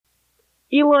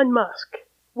Elon Musk.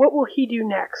 What will he do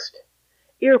next?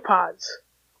 AirPods.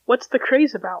 What's the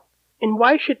craze about? And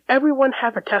why should everyone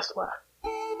have a Tesla?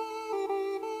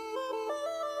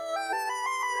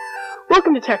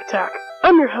 Welcome to Tech Talk.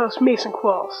 I'm your host, Mason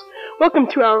Qualls. Welcome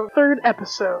to our third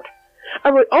episode.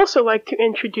 I would also like to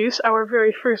introduce our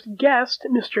very first guest,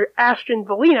 Mr. Ashton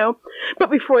Veleno.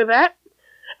 But before that,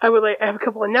 I have a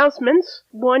couple announcements.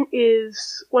 One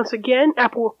is, once again,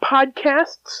 Apple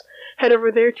Podcasts. Head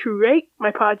over there to rate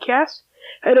my podcast.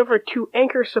 Head over to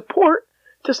Anchor Support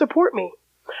to support me.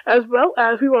 As well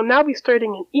as we will now be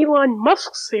starting an Elon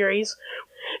Musk series.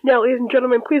 Now, ladies and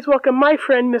gentlemen, please welcome my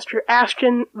friend, Mr.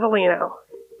 Ashton Veleno.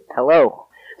 Hello.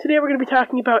 Today we're going to be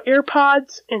talking about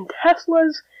AirPods and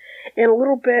Teslas and a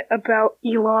little bit about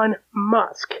Elon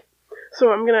Musk.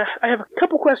 So I have a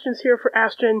couple questions here for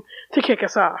Ashton to kick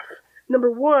us off. Number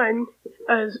one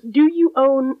is, do you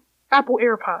own Apple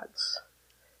AirPods?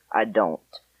 I don't.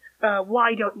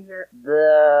 Why don't you?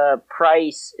 The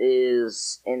price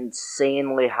is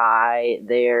insanely high.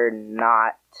 They're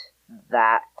not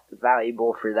that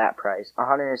valuable for that price.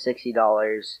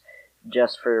 $160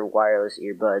 just for wireless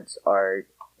earbuds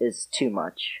is too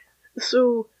much.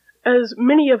 So, as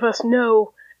many of us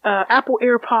know, Apple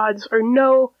AirPods are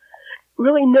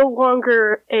really no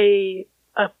longer a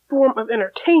form of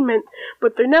entertainment,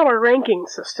 but they're now a ranking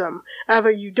system.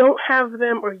 Either you don't have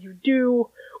them or you do.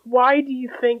 Why do you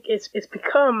think it's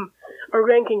become a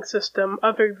ranking system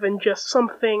other than just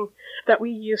something that we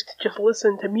use to just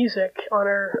listen to music on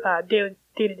our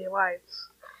day-to-day lives?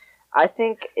 I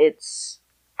think it's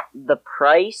the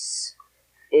price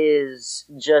is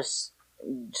just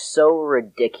so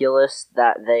ridiculous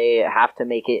that they have to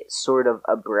make it sort of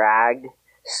a brag.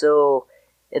 So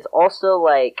it's also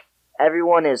like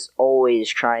everyone is always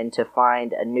trying to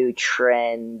find a new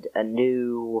trend, a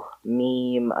new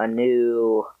meme, a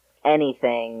new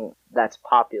anything that's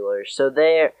popular. So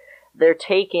they're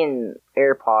taking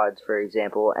AirPods, for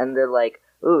example, and they're like,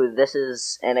 ooh, this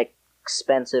is an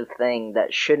expensive thing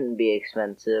that shouldn't be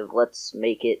expensive. Let's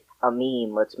make it a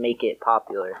meme. Let's make it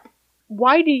popular.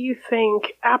 Why do you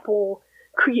think Apple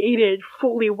created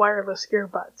fully wireless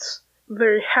earbuds?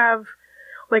 They have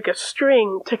like a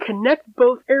string to connect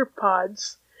both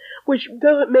AirPods, which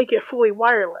doesn't make it fully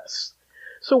wireless.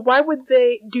 So why would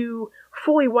they do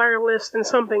fully wireless and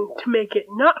something to make it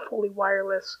not fully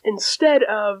wireless instead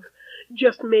of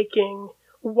just making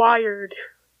wired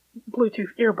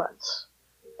Bluetooth earbuds?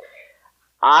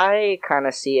 I kind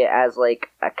of see it as like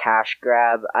a cash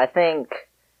grab. I think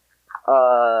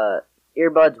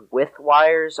earbuds with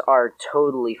wires are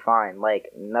totally fine.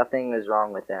 Like, nothing is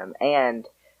wrong with them. And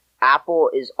Apple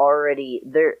is already,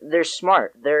 they're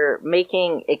smart. They're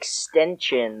making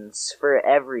extensions for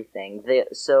everything.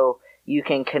 So you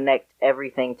can connect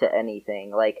everything to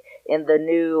anything. Like, in the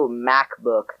new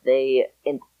MacBook, they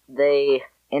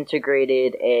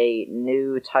integrated a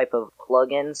new type of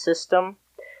plug-in system.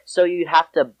 So you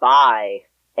have to buy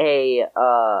a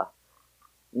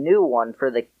new one for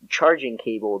the charging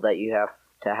cable that you have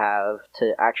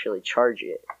to actually charge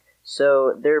it.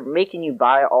 So they're making you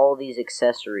buy all these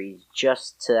accessories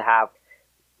just to have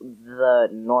the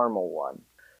normal one.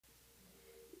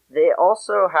 They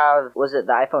also have, was it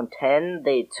the iPhone 10?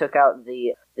 They took out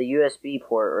the USB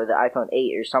port, or the iPhone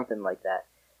 8 or something like that.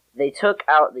 They took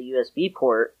out the USB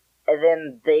port, and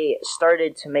then they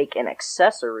started to make an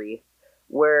accessory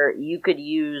where you could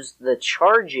use the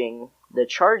charging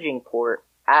port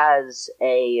as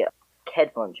a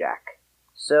headphone jack.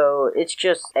 So it's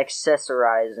just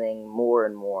accessorizing more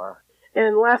and more.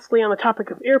 And lastly, on the topic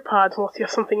of AirPods, unless you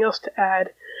have something else to add,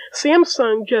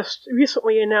 Samsung just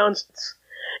recently announced its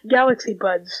Galaxy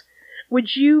Buds.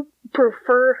 Would you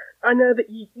prefer, I know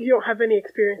that you don't have any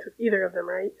experience with either of them,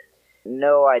 right?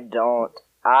 No, I don't.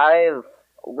 I've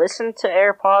listened to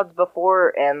AirPods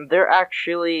before, and they're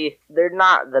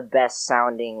not the best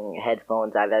sounding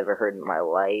headphones I've ever heard in my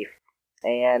life.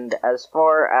 And as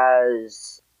far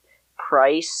as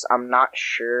price, I'm not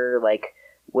sure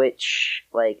which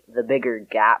the bigger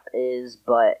gap is,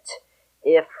 but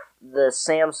if the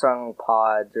Samsung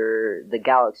pods or the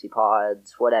Galaxy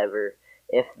pods, whatever,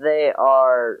 if they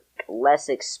are less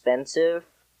expensive,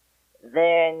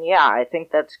 then yeah, I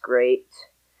think that's great.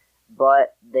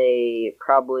 But they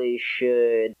probably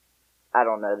should, I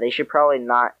don't know, they should probably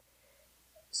not.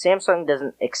 Samsung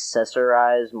doesn't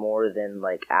accessorize more than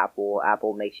Apple.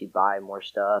 Apple makes you buy more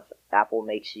stuff. Apple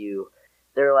makes you,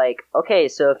 they're like, okay,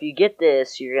 so if you get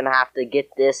this, you're going to have to get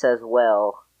this as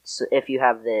well. So if you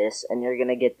have this, and you're going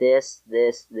to get this,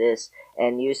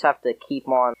 and you just have to keep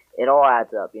on. It all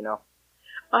adds up, you know?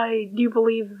 I do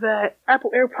believe that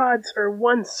Apple AirPods are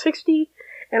 $160,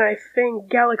 and I think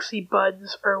Galaxy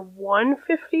Buds are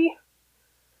 $150,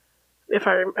 if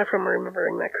I'm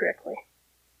remembering that correctly.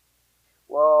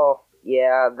 Well,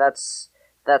 yeah, that's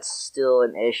still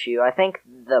an issue. I think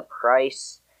the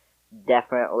price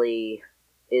definitely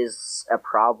is a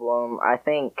problem. I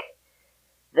think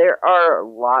there are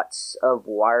lots of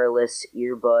wireless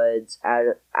earbuds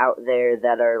out there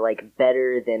that are like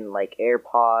better than like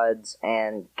AirPods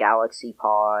and Galaxy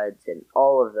Pods and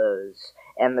all of those,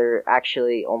 and they're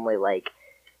actually only like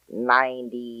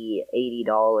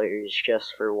 $90-$80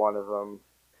 just for one of them.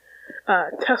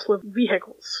 Tesla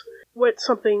vehicles. What's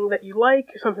something that you like,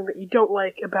 or something that you don't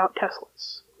like about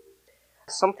Teslas?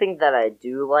 Something that I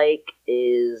do like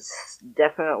is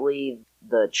definitely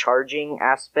the charging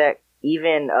aspect.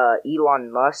 Even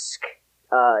Elon Musk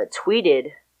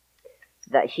tweeted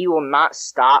that he will not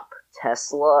stop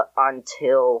Tesla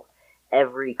until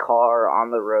every car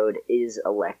on the road is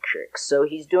electric. So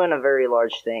he's doing a very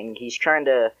large thing. He's trying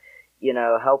to,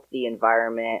 help the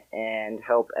environment and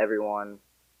help everyone.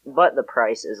 But the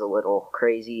price is a little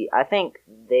crazy. I think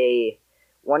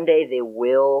one day they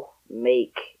will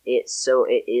make it so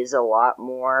it is a lot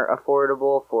more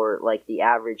affordable for like the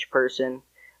average person.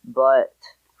 But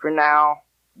for now,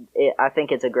 I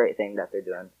think it's a great thing that they're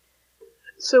doing.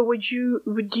 So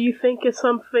do you think it's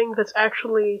something that's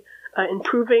actually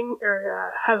improving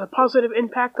or has a positive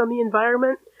impact on the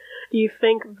environment? Do you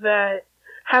think that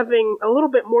having a little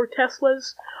bit more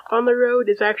Teslas on the road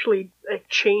is actually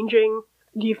changing?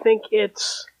 Do you think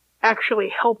it's actually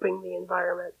helping the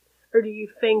environment? Or do you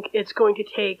think it's going to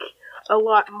take a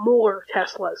lot more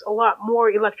Teslas, a lot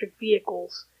more electric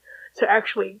vehicles to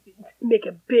actually make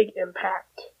a big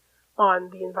impact on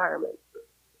the environment?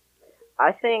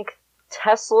 I think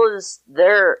Teslas,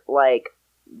 they're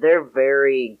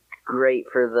very great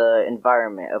for the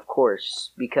environment, of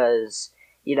course, because,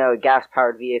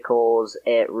 gas-powered vehicles,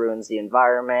 it ruins the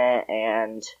environment,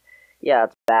 and, yeah,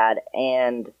 it's bad.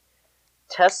 And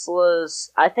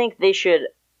Teslas, I think they should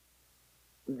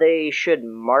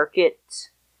market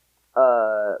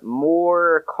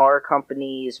more car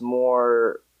companies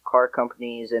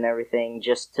and everything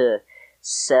just to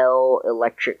sell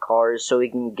electric cars so we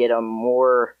can get them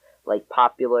more like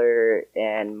popular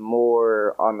and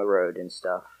more on the road and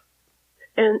stuff.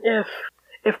 And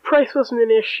if price wasn't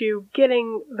an issue,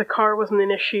 getting the car wasn't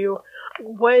an issue,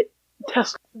 what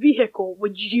Tesla vehicle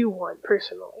would you want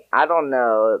personally? I don't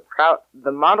know.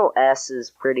 The Model S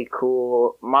is pretty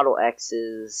cool. Model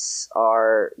X's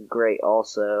are great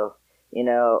also.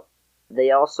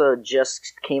 They also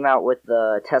just came out with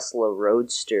the Tesla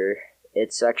Roadster.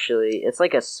 It's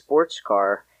like a sports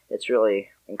car. It's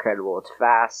really incredible. It's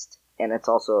fast, and it's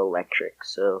also electric,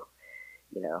 so,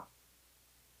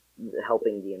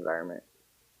 helping the environment.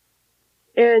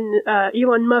 And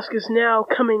Elon Musk is now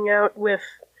coming out with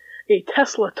a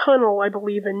Tesla tunnel, I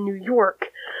believe, in New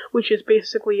York, which is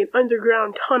basically an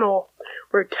underground tunnel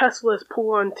where Teslas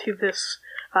pull onto this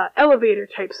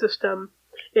elevator-type system.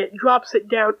 It drops it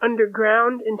down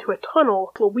underground into a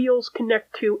tunnel. The wheels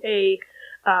connect to a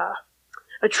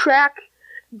track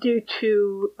due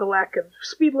to the lack of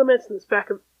speed limits and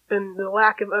the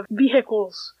lack of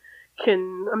vehicles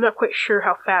I'm not quite sure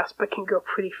how fast, but can go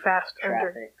pretty fast.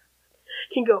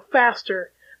 Can go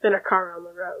faster than a car on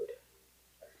the road.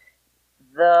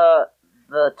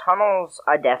 The tunnels,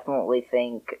 I definitely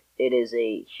think it is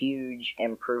a huge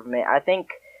improvement. I think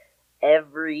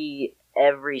every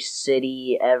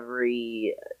city,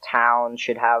 every town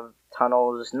should have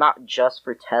tunnels, not just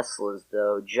for Teslas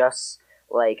though, just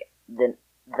like the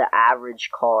average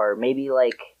car, maybe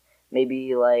like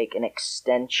an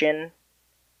extension,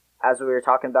 as we were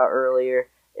talking about earlier.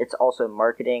 It's also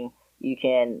marketing. You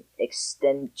can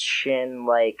extension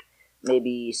like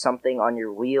maybe something on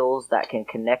your wheels that can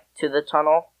connect to the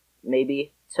tunnel,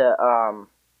 maybe to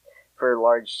for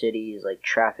large cities like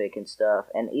traffic and stuff.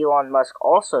 And Elon Musk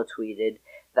also tweeted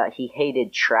that he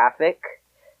hated traffic,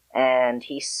 and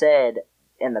he said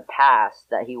in the past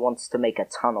that he wants to make a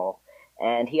tunnel,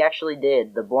 and he actually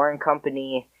did. The Boring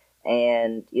Company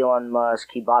and Elon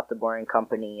Musk, he bought the Boring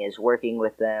Company, is working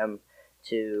with them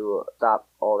to stop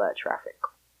all that traffic.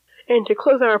 And to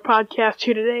close our podcast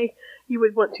here today, you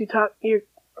wanted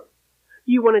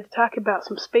to talk about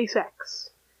some SpaceX.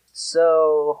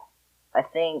 So, I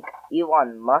think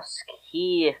Elon Musk,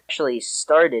 he actually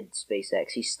started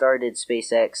SpaceX. He started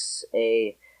SpaceX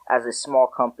as a small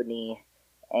company,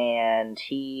 and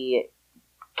he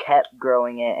kept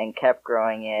growing it,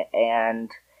 and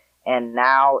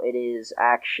now it is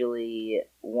actually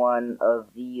one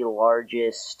of the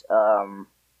largest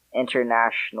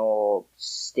international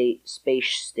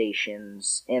space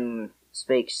stations in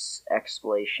space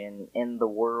exploration in the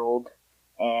world,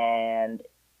 and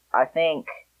I think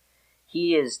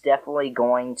he is definitely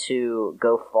going to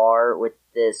go far with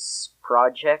this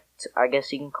project, I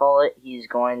guess you can call it. He's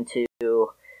going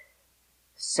to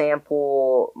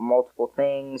sample multiple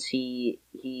things. He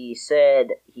said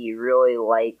he really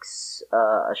likes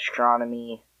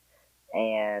astronomy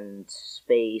and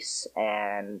space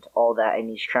and all that, and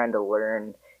he's trying to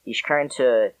learn. He's trying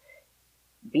to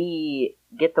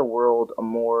get the world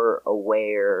more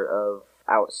aware of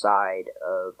outside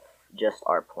of just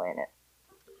our planet.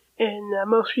 And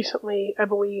most recently, I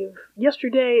believe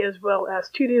yesterday, as well as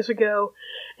 2 days ago,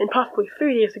 and possibly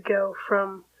 3 days ago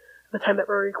from the time that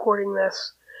we're recording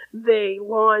this, they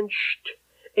launched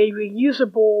a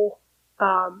reusable,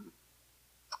 I'm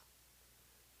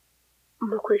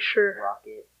not quite sure,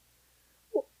 Rocket.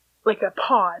 like a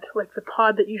pod, like the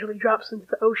pod that usually drops into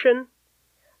the ocean.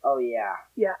 Oh, yeah.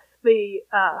 Yeah, they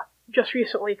just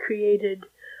recently created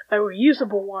a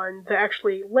reusable one that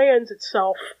actually lands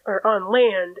itself or on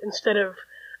land instead of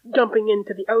dumping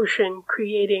into the ocean,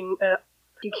 creating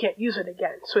you can't use it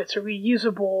again. So it's a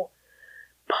reusable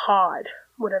pod,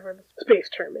 whatever the space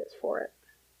term is for it.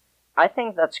 I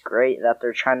think that's great that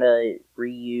they're trying to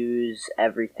reuse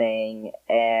everything,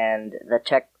 and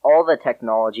all the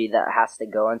technology that has to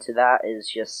go into that is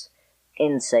just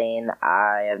insane.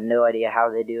 I have no idea how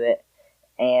they do it.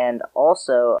 And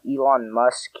also, Elon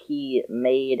Musk, he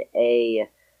made a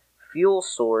fuel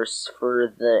source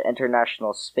for the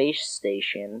International Space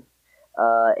Station.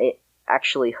 It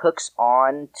actually hooks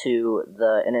on to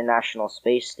the International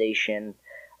Space Station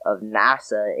of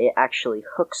NASA. It actually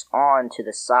hooks on to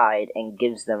the side and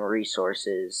gives them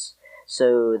resources.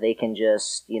 So they can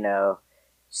just,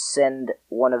 send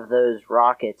one of those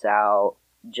rockets out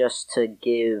just to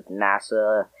give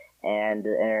NASA and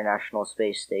the International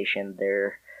Space Station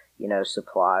their,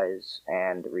 supplies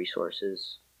and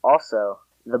resources. Also,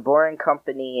 the Boring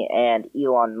Company and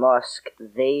Elon Musk,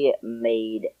 they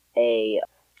made a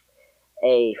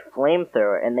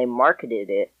flamethrower, and they marketed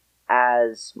it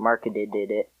as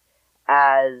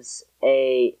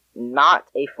not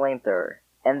a flamethrower,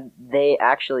 and they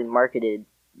actually marketed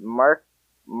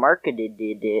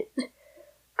it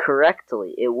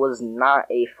correctly. It was not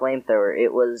a flamethrower.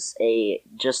 It was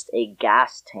just a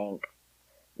gas tank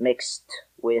mixed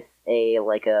with a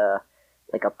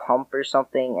pump or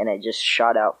something, and it just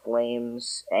shot out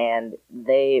flames. And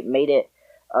they made it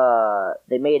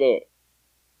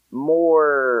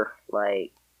more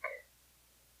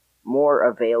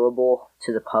available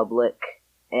to the public,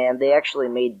 and they actually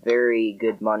made very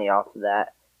good money off of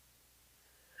that.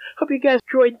 Hope you guys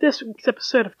enjoyed this week's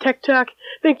episode of Tech Talk.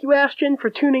 Thank you, Ashton, for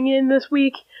tuning in this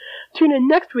week. Tune in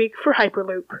next week for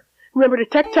Hyperloop. Remember to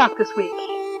Tech Talk this week.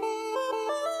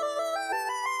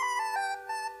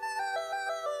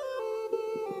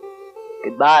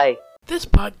 Goodbye. This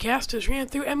podcast is ran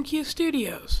through MQ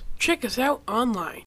Studios. Check us out online